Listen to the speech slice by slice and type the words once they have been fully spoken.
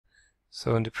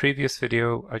So in the previous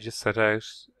video I just set out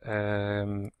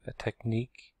a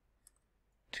technique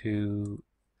to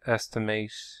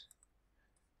estimate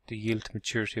the yield to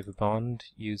maturity of a bond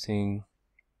using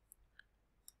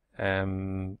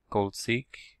GoldSeek,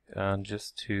 and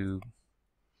just to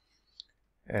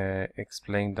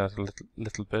explain that a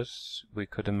little bit, we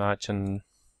could imagine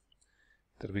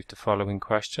that we have the following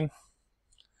question.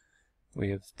 We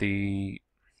have the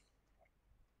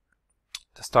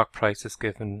stock price is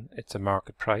given, it's a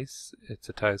market price, it's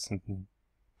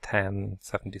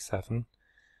 1,010.77.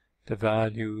 The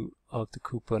value of the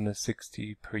coupon is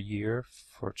 60 per year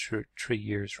for 3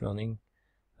 years running,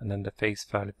 and then the face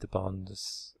value of the bond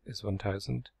is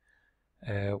 1,000.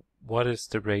 What is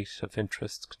the rate of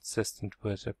interest consistent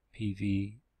with a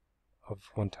PV of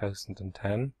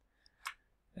 1,010?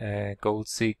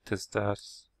 GoldSeek does that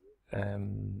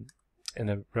in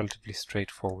a relatively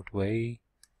straightforward way.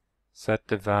 Set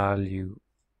the value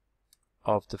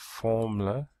of the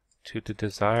formula to the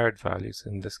desired values,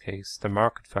 in this case the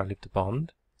market value of the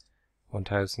bond,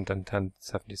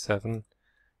 1,010.77,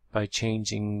 by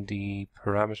changing the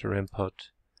parameter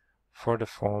input for the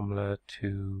formula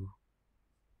to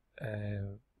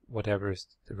whatever is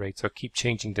the rate. So keep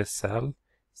changing this cell,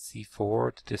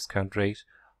 C4, the discount rate,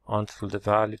 until the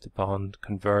value of the bond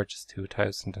converges to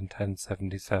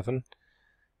 1,010.77.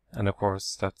 And of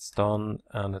course that's done,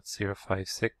 and it's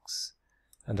 0.56,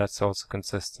 and that's also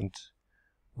consistent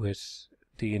with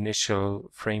the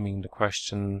initial framing the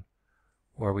question,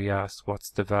 where we asked what's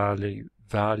the value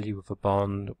of a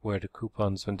bond where the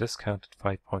coupons when discounted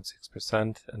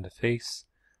 5.6% and the face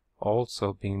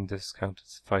also being discounted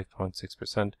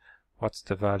 5.6%. What's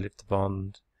the value of the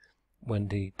bond when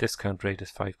the discount rate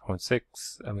is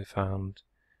 5.6? And we found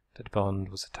that the bond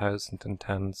was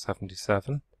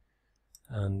 1,010.77.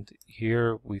 And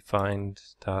here we find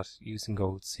that using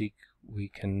GoldSeek we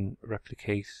can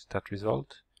replicate that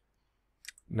result.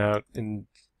 Now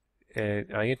I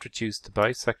introduced the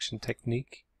bisection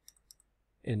technique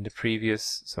in the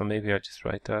previous, so maybe I just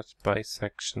write that,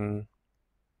 bisection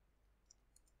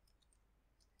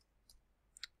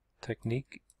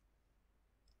technique.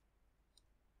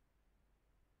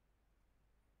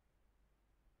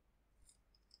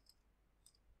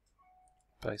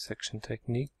 Bisection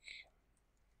technique.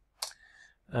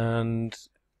 And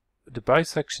the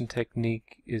bisection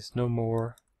technique is no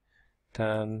more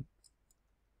than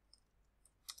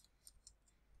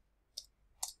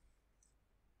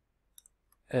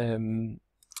an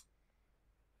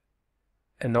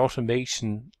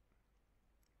automation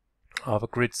of a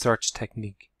grid search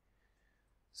technique.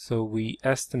 So we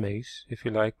estimate, if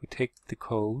you like, we take the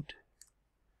code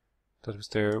that was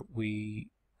there, we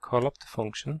call up the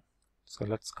function. So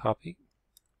let's copy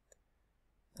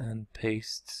and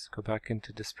paste, go back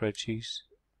into the spreadsheet,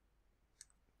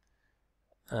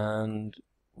 and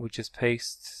we just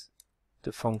paste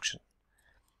the function.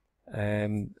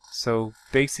 So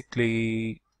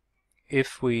basically,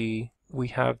 if we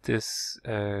have this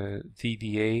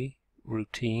VBA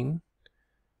routine,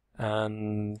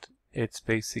 and it's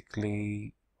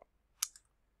basically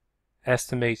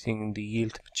estimating the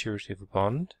yield to maturity of a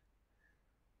bond,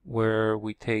 where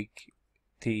we take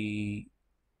the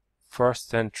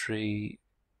first entry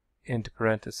into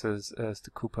parentheses as the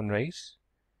coupon rate,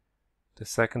 the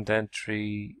second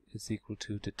entry is equal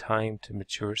to the time to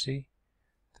maturity,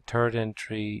 the third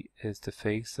entry is the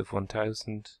face of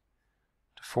 1,000,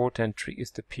 the fourth entry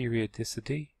is the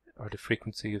periodicity or the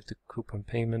frequency of the coupon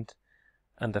payment,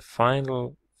 and the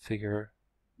final figure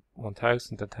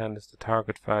 1,010 is the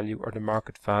target value or the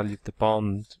market value of the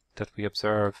bond that we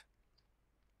observe.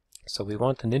 So we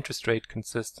want an interest rate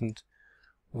consistent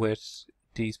with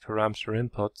these parameter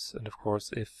inputs, and of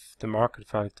course if the market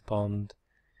value of the bond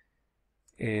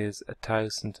is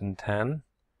 1,010,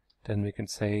 then we can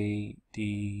say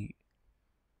the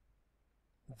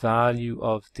value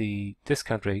of the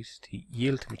discount rate, the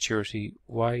yield to maturity,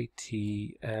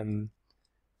 YTM,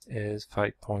 is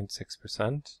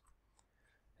 5.6%.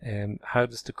 How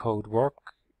does the code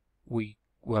work? We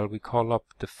call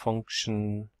up the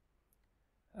function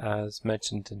as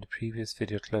mentioned in the previous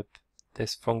video clip.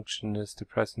 This function is the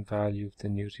present value of the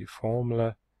annuity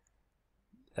formula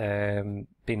being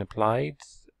applied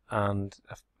and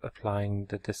applying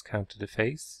the discount to the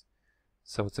face.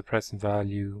 So it's the present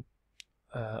value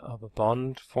of a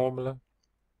bond formula,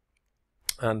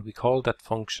 and we call that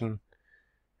function,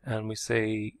 and we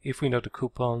say if we know the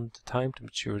coupon, the time to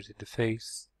maturity, the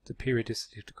face, the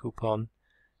periodicity of the coupon,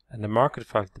 and the market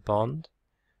value of the bond,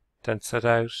 then set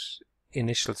out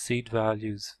initial seed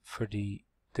values for the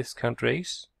discount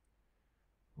rate,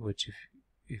 which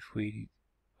if we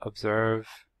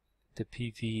observe the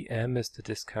PVM is the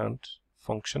discount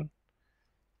function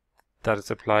that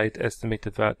is applied to estimate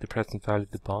the present value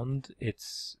of the bond.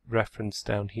 It's referenced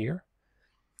down here,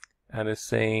 and it's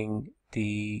saying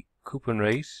the coupon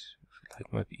rate,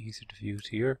 it might be easier to view it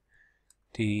here,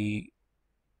 the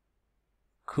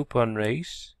coupon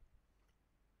rate,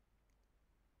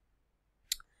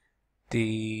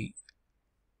 the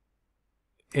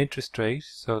interest rate,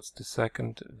 so it's the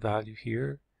second value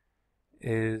here,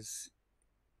 is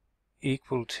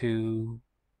equal to,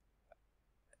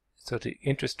 so the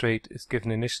interest rate is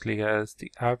given initially as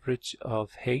the average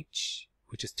of H,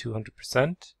 which is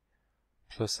 200%,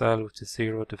 plus L, which is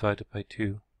 0, divided by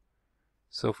 2.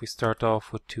 So if we start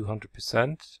off with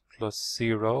 200% plus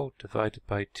 0 divided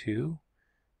by 2,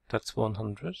 that's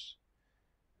 100%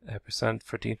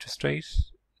 for the interest rate.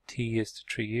 T is the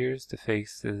 3 years, the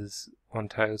face is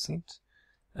 1000,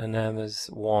 and M is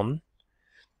 1.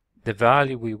 The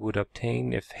value we would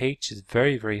obtain, if H is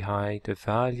very, very high, the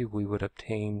value we would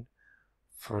obtain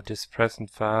for this present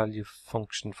value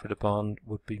function for the bond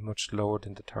would be much lower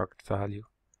than the target value.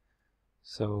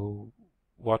 So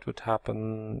what would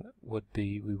happen would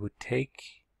be we would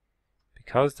take,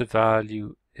 because the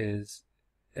value is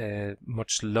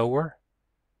much lower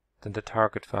than the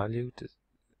target value, the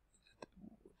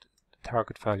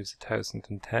target value is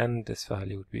 1010, this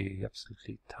value would be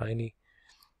absolutely tiny.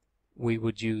 We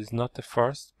would use not the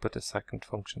first but the second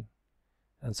function.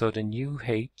 And so the new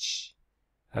H,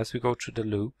 as we go through the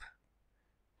loop,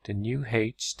 the new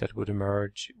H that would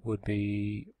emerge would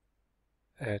be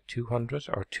 200,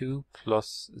 or 2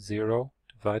 plus 0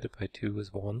 divided by 2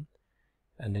 is 1,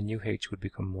 and the new H would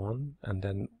become 1, and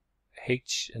then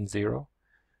H and 0,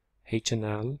 H and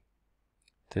L,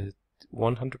 the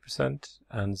 100%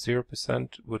 and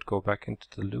 0% would go back into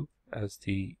the loop as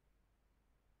the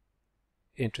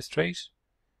interest rate,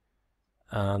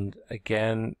 and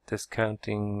again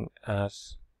discounting at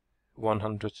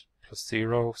 100 plus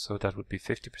 0, so that would be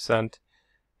 50%.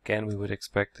 Again, we would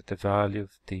expect that the value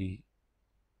of the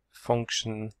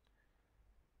function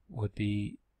would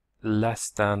be less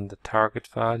than the target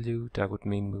value. That would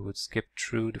mean we would skip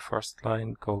through the first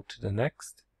line, go to the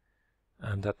next,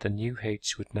 and that the new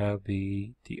H would now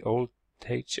be the old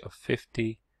H of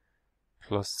 50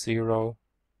 plus 0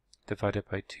 divided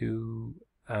by 2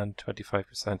 and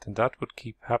 25%, and that would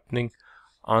keep happening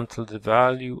until the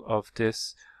value of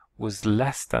this was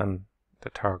less than the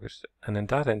target. And in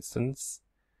that instance,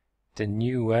 the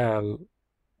new L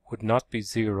would not be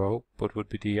 0, but would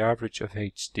be the average of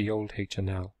H, the old H and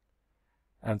L.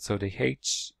 And so the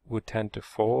H would tend to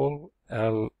fall,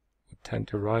 L would tend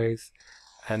to rise,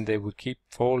 and they would keep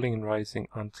falling and rising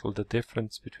until the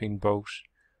difference between both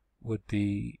would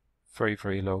be very,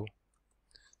 very low.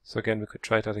 So again, we could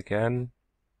try that again.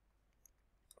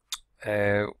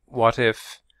 What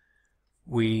if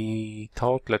we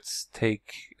thought, let's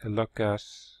take a look at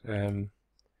the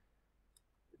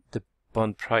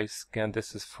bond price. Again,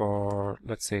 this is for,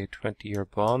 let's say, a 20-year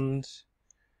bond,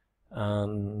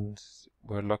 and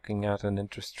we're looking at an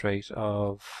interest rate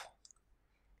of,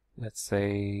 let's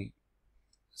say,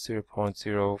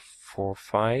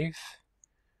 0.045,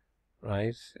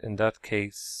 right? In that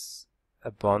case,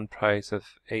 a bond price of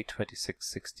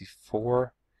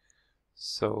 826.64.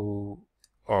 So,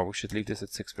 or we should leave this at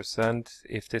 6%.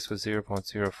 If this was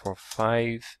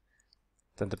 0.045,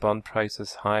 then the bond price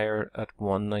is higher at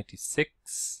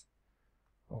 196.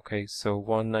 Okay, so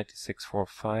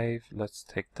 196.45, let's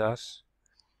take that.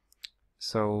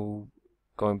 So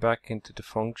going back into the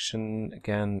function,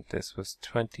 again, this was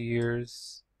 20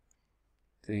 years.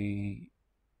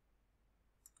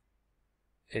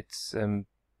 It's M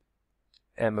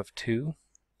of 2.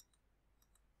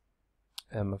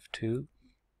 M of 2.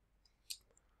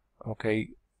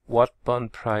 Okay, what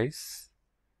bond price,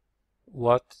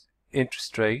 what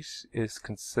interest rate is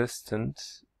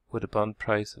consistent with a bond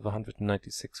price of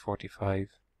 196.45?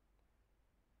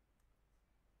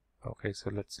 Okay, so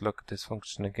let's look at this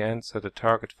function again. So the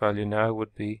target value now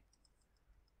would be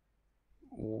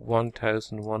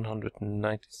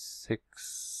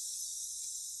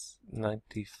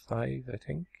 1196.95, I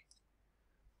think.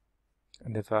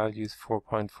 And the value is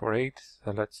 4.48.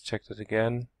 So let's check that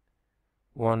again.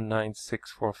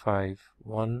 196.45.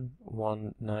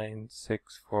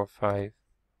 196.45.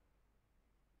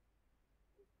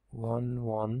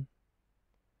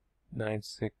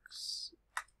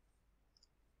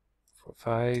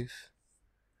 1196.45.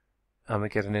 And we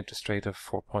get an interest rate of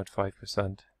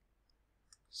 4.5%.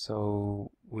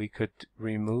 So we could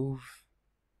remove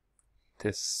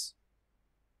this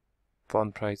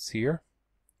bond price here.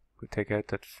 We take out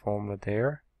that formula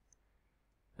there,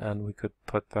 and we could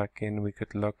put back in, we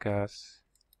could look at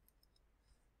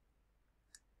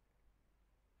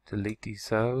delete these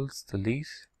cells,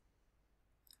 delete,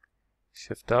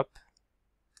 shift up,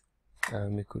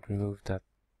 and we could remove that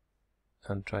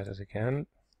and try that again.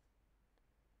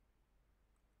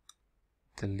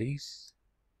 Delete,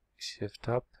 shift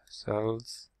up,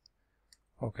 cells.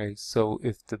 Okay, so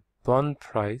if the bond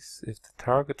price, if the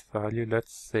target value,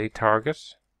 let's say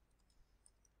target,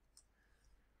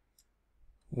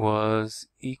 was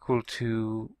equal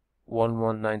to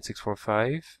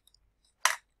 119645,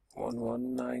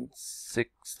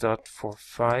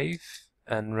 1196.45,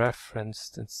 and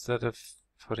referenced, instead of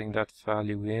putting that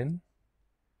value in,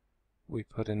 we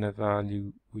put in a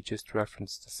value, we just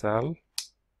referenced the cell. Of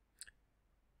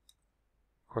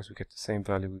course we get the same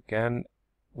value again.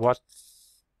 What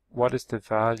is the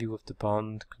value of the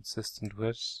bond consistent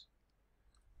with?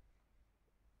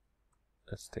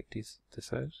 Let's take this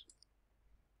out.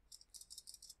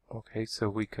 Okay, so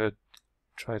we could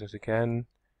try that again.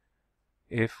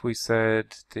 If we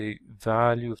said the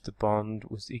value of the bond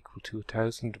was equal to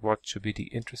 1,000, what should be the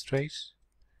interest rate?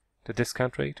 The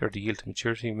discount rate or the yield to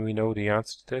maturity? We know the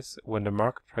answer to this. When the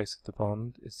market price of the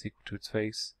bond is equal to its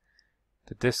face,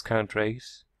 the discount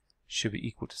rate should be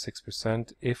equal to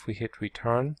 6%. If we hit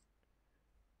return,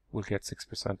 we'll get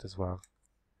 6% as well.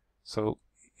 So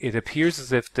it appears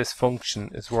as if this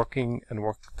function is working and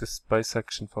this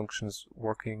bisection function is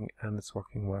working and it's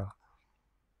working well.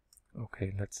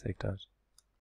 Okay, let's save that.